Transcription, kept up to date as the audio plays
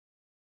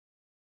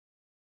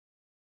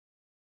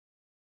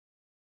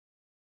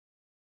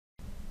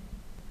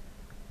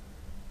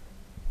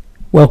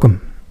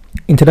Welcome.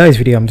 In today's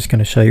video I'm just going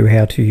to show you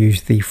how to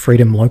use the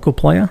Freedom Local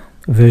Player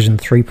version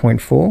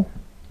 3.4.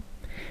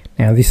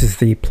 Now this is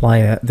the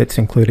player that's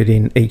included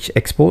in each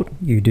export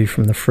you do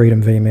from the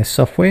Freedom VMS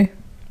software.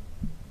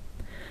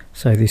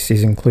 So this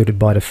is included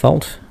by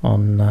default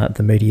on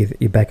the media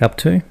that you back up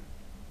to.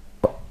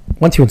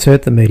 Once you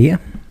insert the media,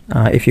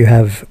 if you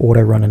have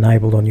auto run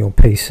enabled on your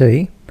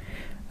PC,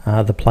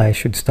 the player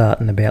should start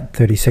in about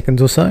 30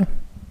 seconds or so.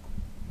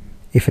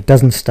 If it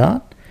doesn't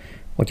start,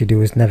 what you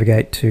do is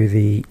navigate to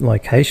the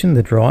location,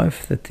 the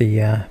drive that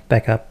the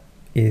backup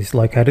is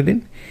located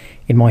in.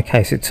 In my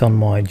case it's on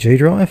my G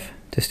drive,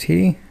 just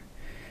here.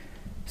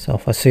 So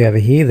if I see over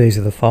here, these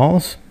are the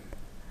files,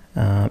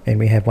 and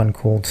we have one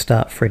called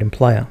Start Freedom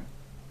Player.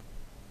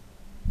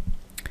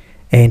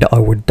 And I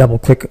would double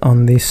click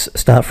on this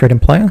Start Freedom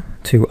Player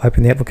to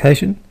open the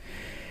application.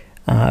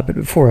 But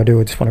before I do,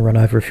 I just want to run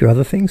over a few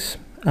other things.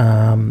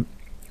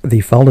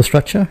 The folder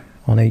structure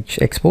on each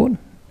export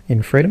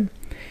in Freedom.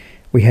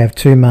 We have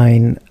two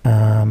main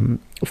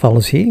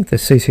folders here, the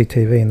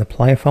CCTV and the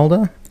player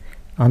folder.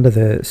 Under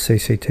the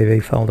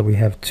CCTV folder we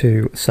have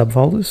two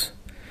subfolders,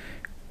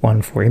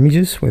 one for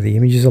images where the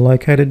images are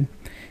located,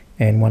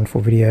 and one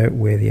for video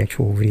where the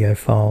actual video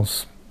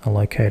files are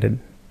located.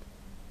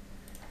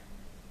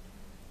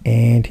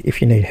 And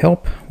if you need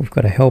help, we've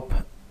got a help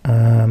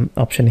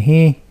option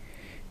here.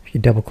 If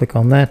you double click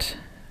on that,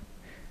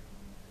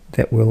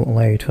 that will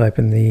allow you to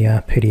open the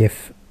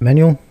PDF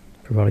manual,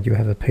 provided you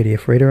have a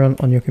PDF reader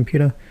on your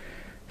computer.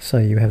 So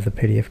you have the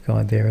PDF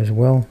guide there as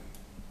well.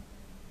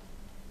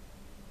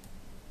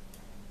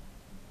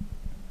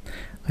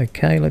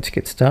 Okay, let's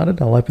get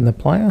started. I'll open the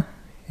player.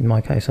 In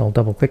my case, I'll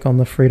double click on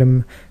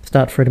the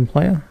Start Freedom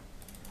Player.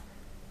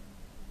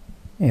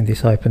 And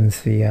this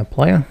opens the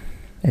player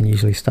and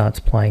usually starts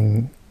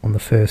playing on the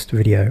first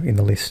video in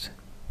the list.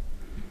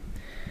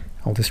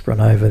 I'll just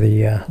run over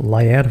the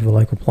layout of the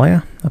local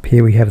player. Up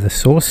here we have the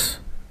source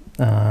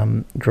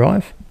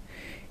drive.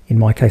 In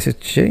my case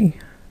it's G.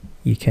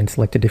 You can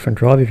select a different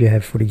drive if you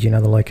have footage in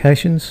other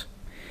locations.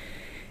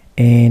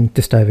 And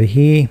just over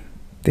here,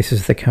 this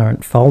is the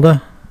current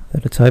folder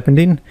that it's opened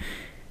in,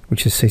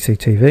 which is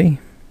CCTV.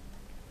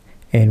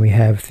 And we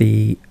have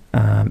the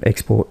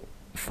export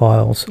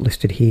files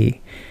listed here.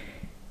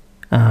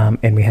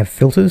 And we have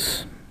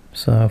filters.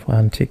 So if I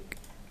untick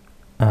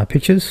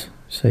pictures,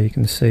 so you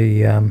can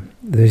see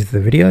these are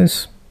the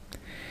videos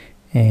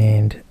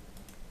and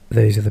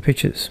these are the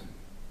pictures.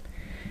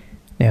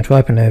 Now to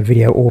open a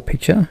video or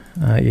picture,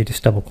 you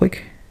just double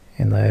click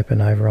and they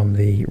open over on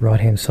the right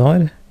hand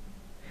side.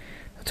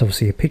 That's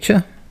obviously a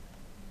picture.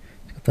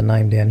 It's got the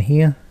name down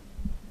here.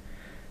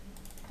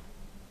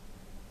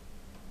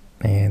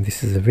 And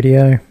this is a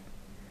video.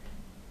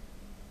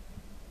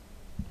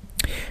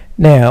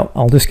 Now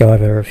I'll just go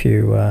over a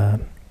few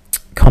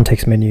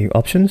context menu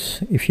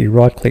options. If you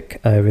right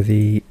click over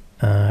the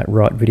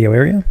right video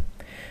area,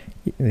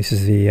 this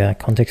is the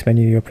context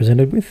menu you're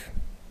presented with.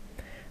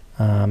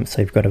 So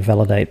you've got to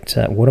validate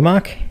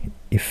watermark.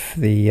 If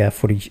the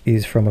footage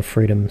is from a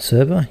Freedom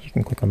server, you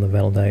can click on the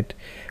validate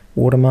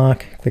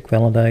watermark, click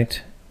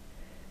validate,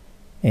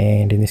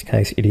 and in this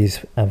case it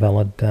is a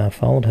valid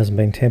file, it hasn't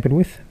been tampered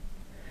with.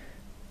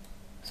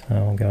 So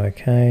I'll go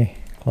OK,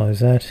 close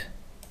that.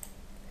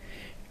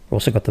 We've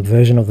also got the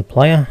version of the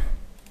player.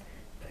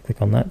 If I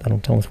click on that, that'll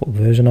tell us what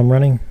version I'm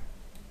running.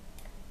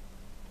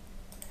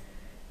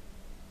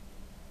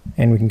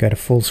 And we can go to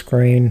full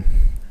screen,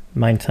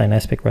 maintain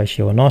aspect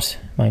ratio or not.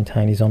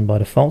 Maintain is on by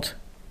default.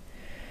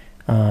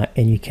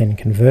 And you can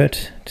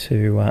convert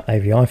to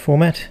AVI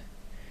format.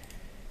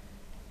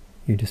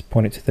 You just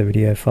point it to the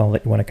video file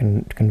that you want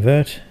to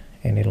convert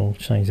and it'll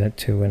change that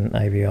to an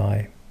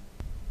AVI.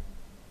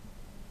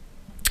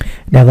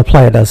 Now the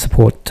player does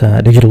support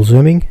digital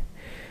zooming.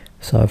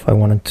 So if I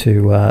wanted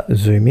to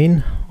zoom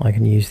in, I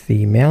can use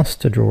the mouse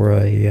to draw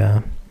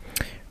a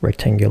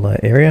rectangular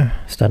area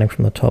starting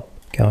from the top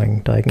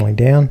going diagonally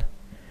down.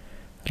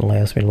 It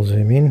allows me to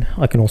zoom in.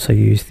 I can also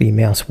use the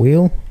mouse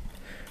wheel,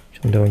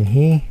 which I'm doing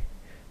here,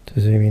 to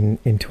zoom in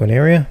into an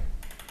area.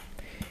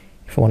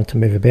 If I wanted to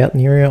move about in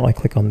the area, I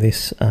click on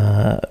this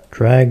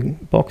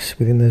drag box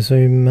within the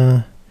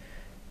zoom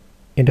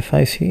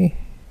interface here,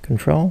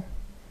 control.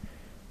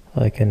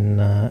 I can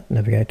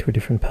navigate to a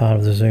different part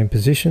of the zoom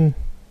position.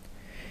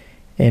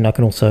 And I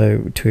can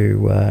also,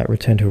 to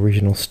return to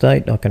original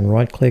state, I can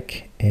right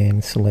click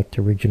and select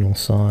original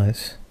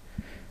size.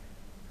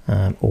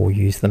 Or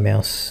use the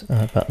mouse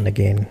button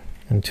again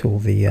until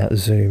the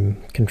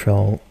zoom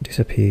control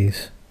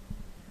disappears.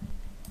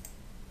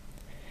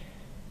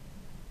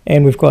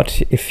 And we've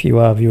got, if you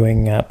are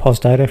viewing pos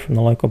data from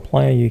the local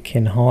player, you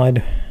can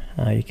hide,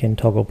 you can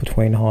toggle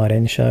between hide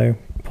and show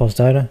pos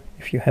data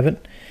if you have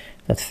it.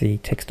 That's the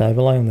text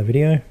overlay on the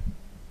video.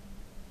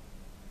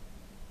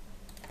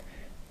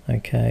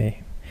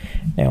 Okay,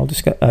 now I'll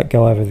just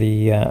go over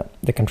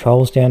the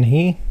controls down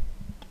here.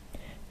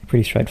 They're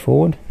pretty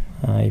straightforward.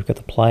 You've got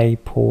the play,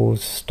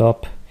 pause,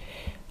 stop,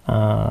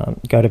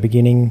 go to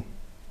beginning,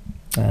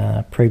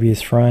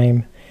 previous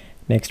frame,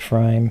 next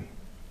frame,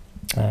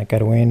 go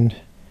to end,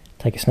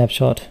 take a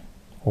snapshot,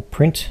 or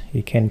print.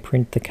 You can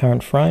print the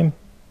current frame.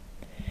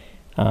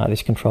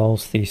 This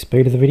controls the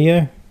speed of the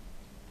video.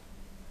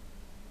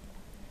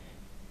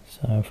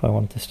 So if I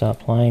wanted to start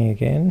playing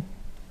again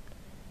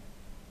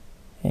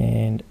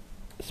and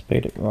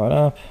speed it right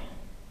up,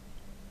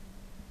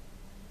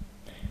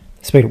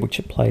 the speed at which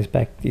it plays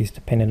back is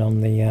dependent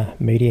on the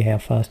media, how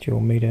fast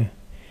your meter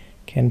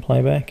can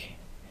play back,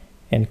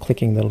 and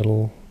clicking the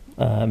little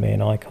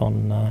man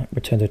icon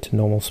returns it to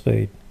normal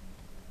speed.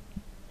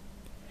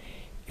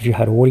 If you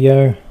had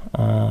audio,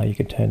 you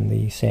could turn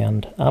the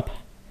sound up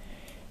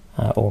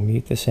or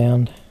mute the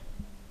sound.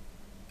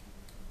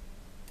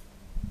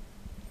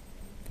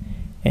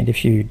 And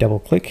if you double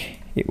click,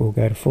 it will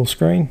go to full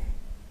screen,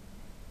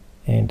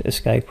 and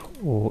escape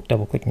or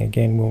double clicking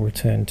again will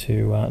return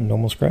to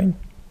normal screen.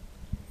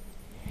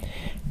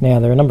 Now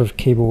there are a number of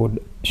keyboard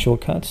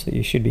shortcuts that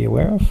you should be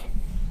aware of.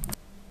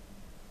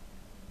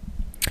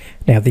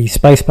 Now the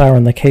spacebar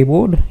on the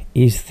keyboard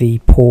is the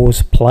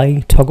pause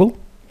play toggle.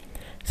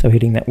 So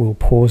hitting that will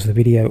pause the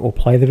video or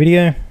play the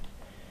video.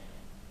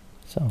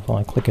 So if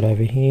I click it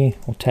over here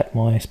or tap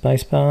my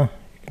spacebar,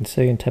 you can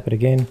see, and tap it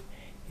again,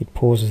 it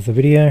pauses the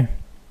video.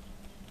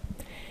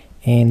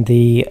 And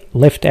the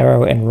left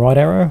arrow and right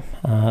arrow,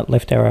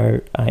 left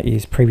arrow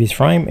is previous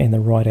frame and the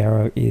right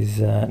arrow is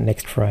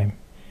next frame.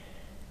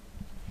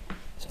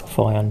 So if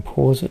I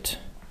unpause it,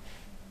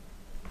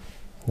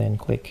 then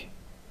click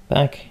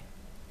back,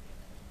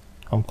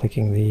 I'm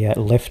clicking the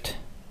left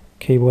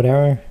keyboard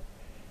arrow.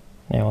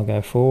 Now I'll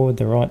go forward,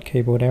 the right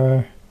keyboard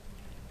arrow.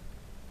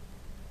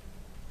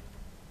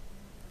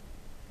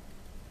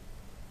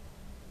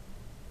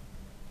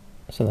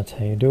 So that's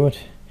how you do it.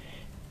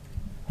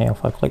 Now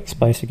if I click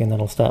space again,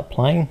 that'll start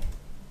playing.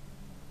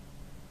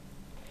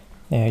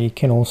 Now you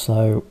can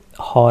also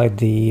hide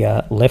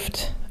the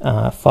left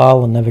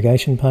file and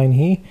navigation pane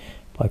here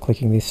by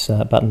clicking this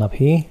button up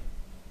here.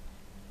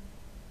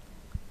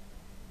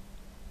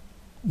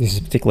 This is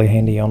particularly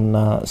handy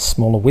on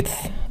smaller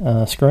width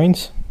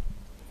screens,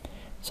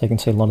 so you can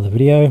see a lot of the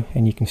video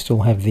and you can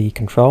still have the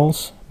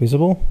controls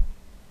visible.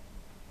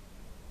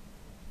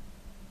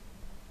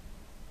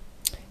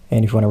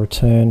 And if you want to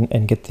return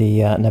and get the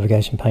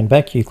navigation pane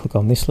back, you click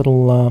on this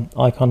little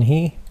icon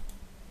here.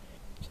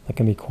 So that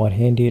can be quite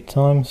handy at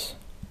times.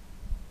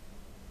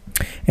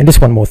 And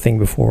just one more thing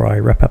before I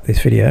wrap up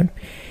this video.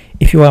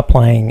 If you are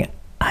playing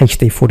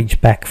HD footage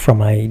back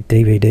from a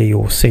DVD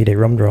or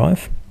CD-ROM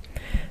drive,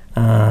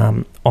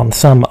 on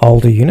some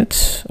older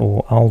units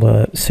or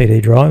older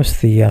CD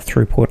drives, the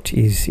throughput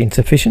is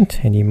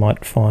insufficient and you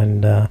might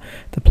find the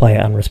player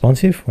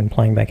unresponsive when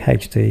playing back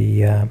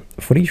HD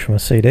footage from a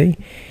CD.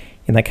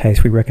 In that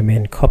case, we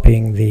recommend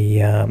copying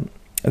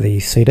the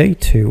CD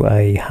to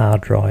a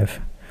hard drive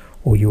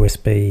or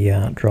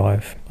USB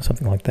drive or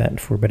something like that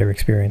for a better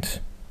experience.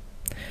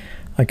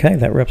 Okay,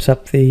 that wraps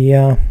up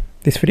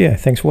this video.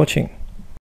 Thanks for watching.